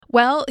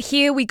Well,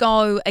 here we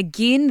go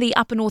again. The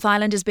Upper North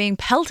Island is being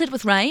pelted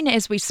with rain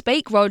as we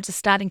speak. Roads are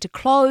starting to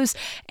close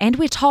and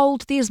we're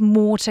told there's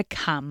more to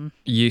come.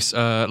 Yes,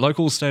 a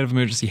local state of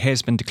emergency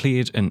has been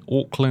declared in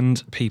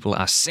Auckland. People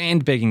are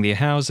sandbagging their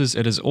houses.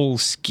 It is all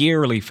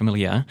scarily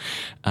familiar.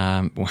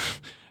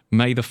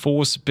 May the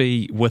force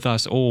be with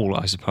us all,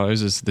 I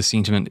suppose, is the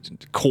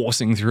sentiment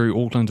coursing through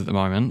Auckland at the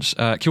moment.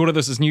 Kia ora,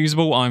 this is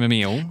Newsable. I'm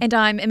Emil. And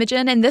I'm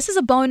Imogen, and this is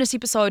a bonus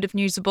episode of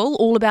Newsable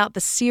all about the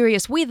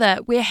serious weather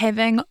we're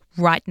having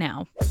right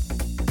now.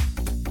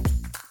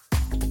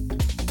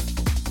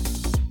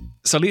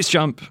 So let's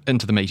jump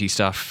into the meaty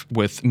stuff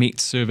with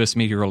MetService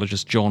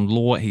meteorologist John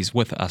Law. He's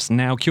with us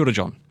now. Kia ora,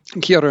 John.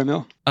 Kia ora,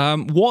 Emil.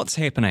 What's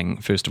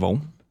happening, first of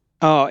all?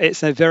 Oh,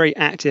 it's a very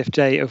active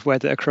day of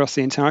weather across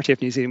the entirety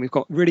of New Zealand. We've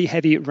got really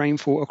heavy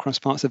rainfall across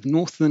parts of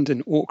Northland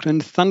and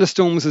Auckland,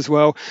 thunderstorms as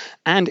well,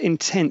 and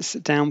intense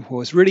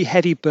downpours, really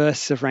heavy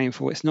bursts of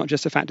rainfall. It's not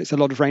just the fact it's a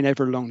lot of rain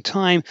over a long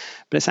time,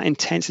 but it's that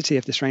intensity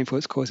of this rainfall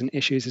that's causing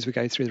issues as we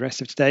go through the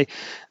rest of today.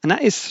 And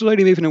that is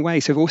slowly moving away.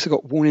 So we've also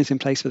got warnings in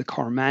place for the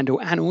Coromandel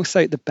and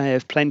also the Bay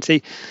of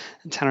Plenty,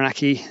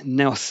 Taranaki,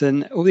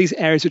 Nelson, all these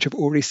areas which have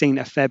already seen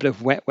a fair bit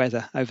of wet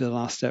weather over the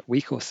last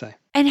week or so.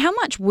 And how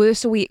much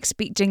worse are we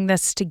expecting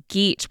this to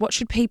get? What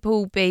should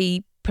people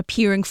be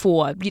preparing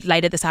for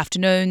later this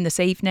afternoon, this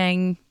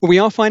evening? Well, we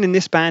are finding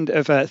this band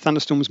of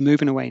thunderstorms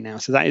moving away now,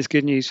 so that is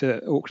good news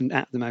for Auckland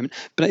at the moment.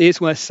 But it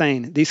is worth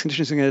saying these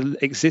conditions are going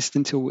to exist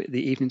until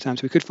the evening time,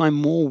 so we could find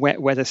more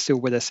wet weather still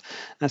with us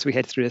as we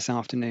head through this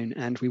afternoon.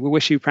 And we will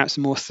issue perhaps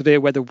some more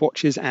severe weather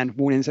watches and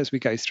warnings as we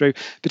go through,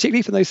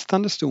 particularly for those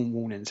thunderstorm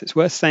warnings. It's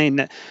worth saying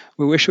that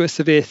we'll issue a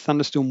severe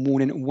thunderstorm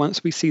warning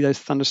once we see those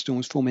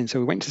thunderstorms form in. So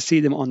we wait to see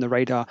them on the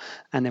radar,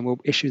 and then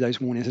we'll issue those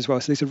warnings as well.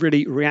 So these are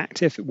really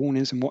reactive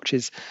warnings and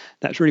watches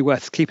that's really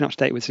worth keeping up to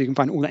date with. So you can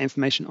find all that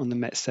information on the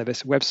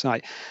MetService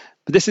website.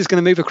 But this is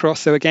going to move across.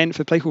 So again,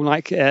 for people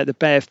like the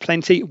Bay of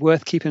Plenty,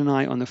 worth keeping an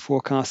eye on the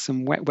forecast.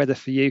 Some wet weather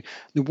for you.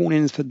 The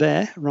warnings for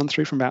there run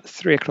through from about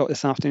 3 o'clock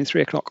this afternoon,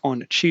 3 o'clock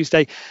on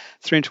Tuesday,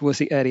 through in towards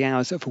the early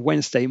hours of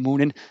Wednesday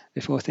morning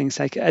before things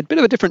take a bit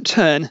of a different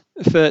turn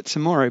for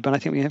tomorrow. But I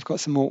think we have got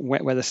some more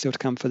wet weather still to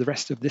come for the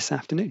rest of this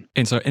afternoon.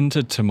 And so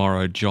into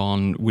tomorrow,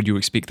 John, would you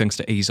expect things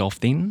to ease off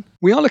then?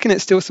 We are looking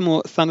at still some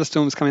more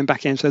thunderstorms coming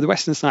back in. So the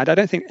western side, I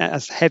don't think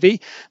as heavy,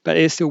 but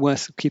it is still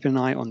worth keeping an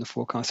eye on the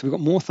forecast. So we've got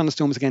more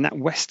thunderstorms again, that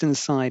western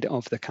side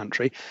of the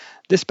country.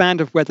 This band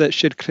of weather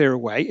should clear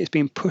away. It's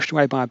being pushed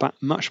away by a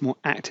much more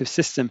active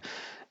system.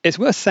 It's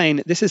worth saying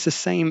that this is the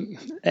same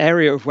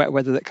area of wet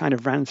weather that kind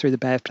of ran through the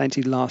Bay of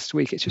Plenty last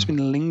week. It's just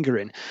been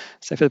lingering.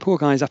 So for the poor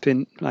guys up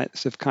in like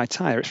sort of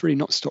Kaitaia, it's really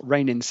not stopped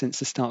raining since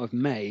the start of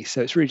May.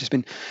 So it's really just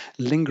been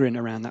lingering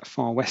around that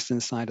far western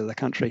side of the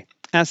country.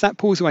 As that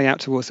pulls away out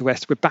towards the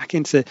west, we're back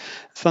into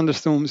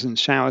thunderstorms and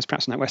showers,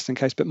 perhaps on that western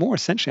coast. But more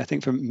essentially, I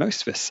think for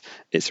most of us,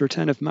 it's a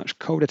return of much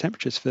colder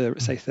temperatures for,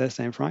 say,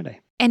 Thursday and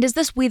Friday. And is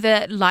this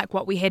weather like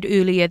what we had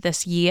earlier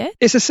this year?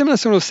 It's a similar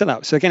sort of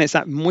setup. So again, it's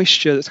that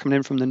moisture that's coming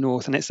in from the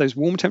north, and it's those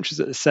warm temperatures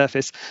at the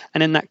surface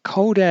and then that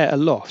cold air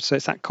aloft. So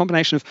it's that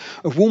combination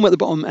of warm at the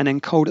bottom and then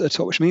cold at the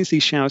top, which means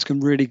these showers can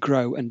really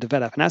grow and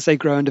develop. And as they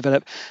grow and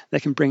develop, they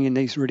can bring in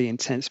these really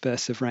intense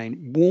bursts of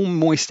rain. Warm,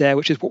 moist air,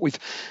 which is what we've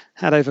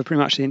had over pretty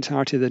much the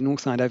entirety of the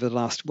north side over the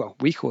last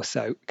week or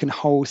so, can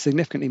hold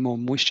significantly more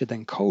moisture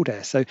than cold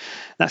air. So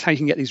that's how you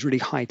can get these really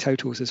high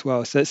totals as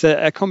well. So it's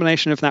a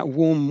combination of that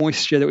warm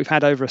moisture that we've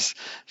had over us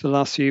for the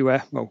last few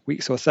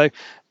weeks or so.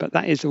 But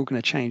that is all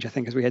going to change, I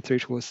think, as we head through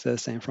towards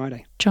Thursday and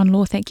Friday. John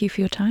Law, thank you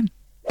for your time.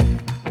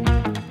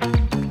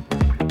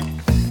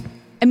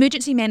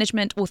 Emergency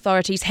management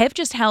authorities have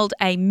just held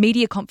a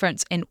media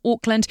conference in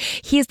Auckland.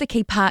 Here's the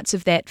key parts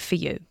of that for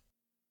you.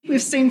 We've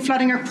seen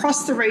flooding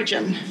across the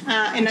region,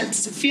 and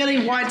it's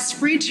fairly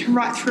widespread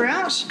right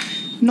throughout,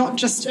 not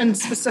just in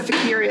specific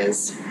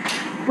areas.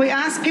 We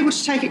ask people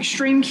to take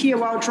extreme care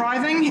while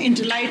driving and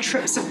delay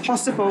trips if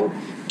possible.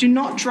 Do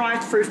not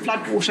drive through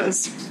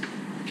floodwaters.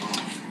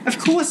 Of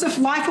course, if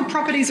life or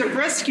property is at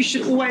risk, you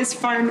should always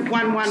phone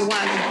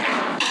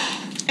 111.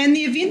 In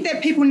the event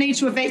that people need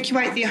to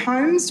evacuate their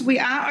homes, we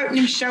are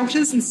opening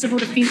shelters and civil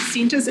defence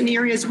centres in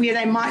areas where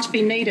they might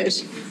be needed.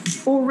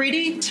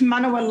 Already, Te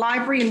Manawa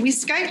Library in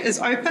Westgate is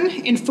open,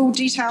 and full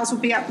details will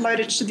be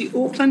uploaded to the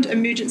Auckland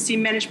Emergency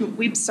Management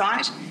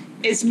website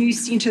as new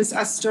centres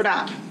are stood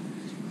up.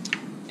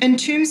 In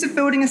terms of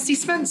building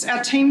assessments,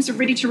 our teams are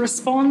ready to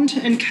respond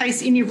in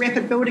case any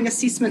rapid building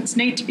assessments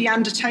need to be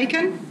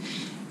undertaken.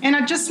 And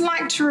I'd just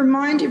like to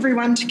remind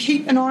everyone to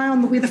keep an eye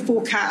on the weather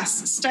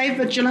forecast. Stay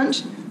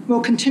vigilant.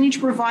 We'll continue to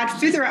provide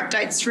further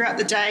updates throughout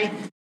the day.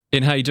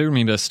 And hey, do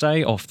remember,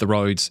 stay off the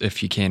roads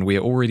if you can. We're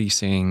already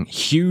seeing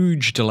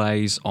huge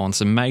delays on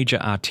some major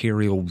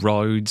arterial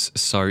roads.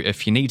 So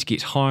if you need to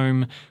get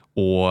home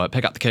or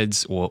pick up the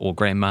kids or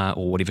grandma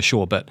or whatever,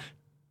 sure, but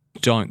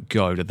don't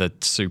go to the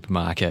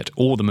supermarket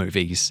or the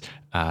movies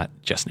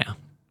just now.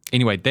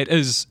 Anyway, that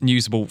is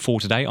Newsable for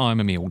today. I'm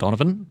Emil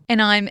Donovan.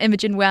 And I'm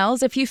Imogen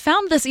Wells. If you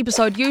found this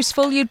episode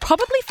useful, you'd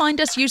probably find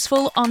us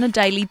useful on a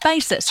daily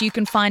basis. You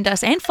can find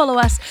us and follow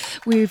us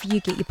wherever you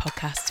get your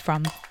podcasts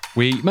from.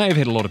 We may have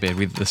had a lot of bad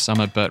weather this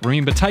summer, but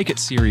remember, take it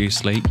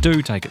seriously.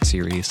 Do take it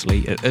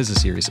seriously. It is a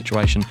serious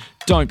situation.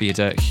 Don't be a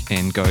dick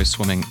and go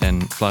swimming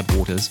in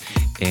floodwaters.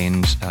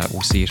 And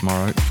we'll see you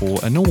tomorrow for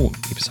a normal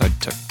episode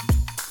 2.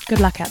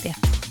 Good luck out there.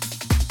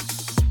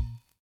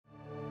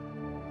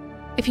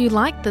 If you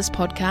like this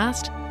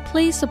podcast,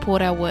 please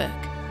support our work.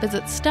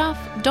 Visit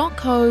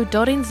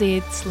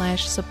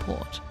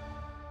stuff.co.nz/support.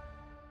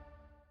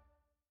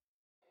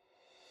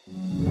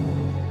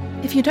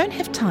 If you don't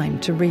have time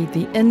to read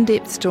the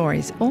in-depth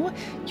stories, or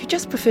you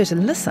just prefer to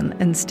listen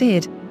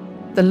instead,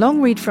 the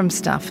Long Read from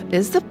Stuff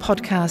is the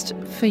podcast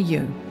for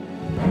you.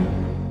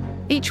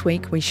 Each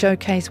week we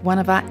showcase one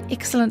of our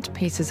excellent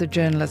pieces of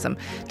journalism,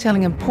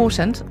 telling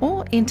important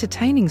or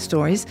entertaining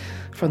stories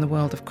from the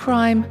world of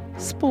crime,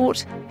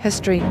 sport,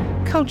 history,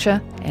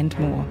 culture and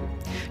more.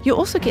 You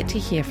also get to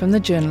hear from the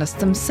journalists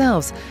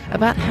themselves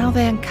about how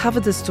they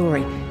uncovered the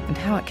story and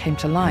how it came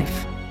to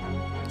life.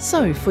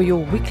 So, for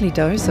your weekly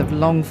dose of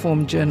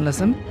long-form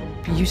journalism,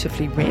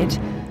 beautifully read,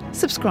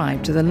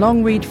 subscribe to the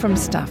Long Read from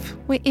Stuff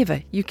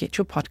wherever you get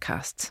your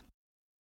podcasts.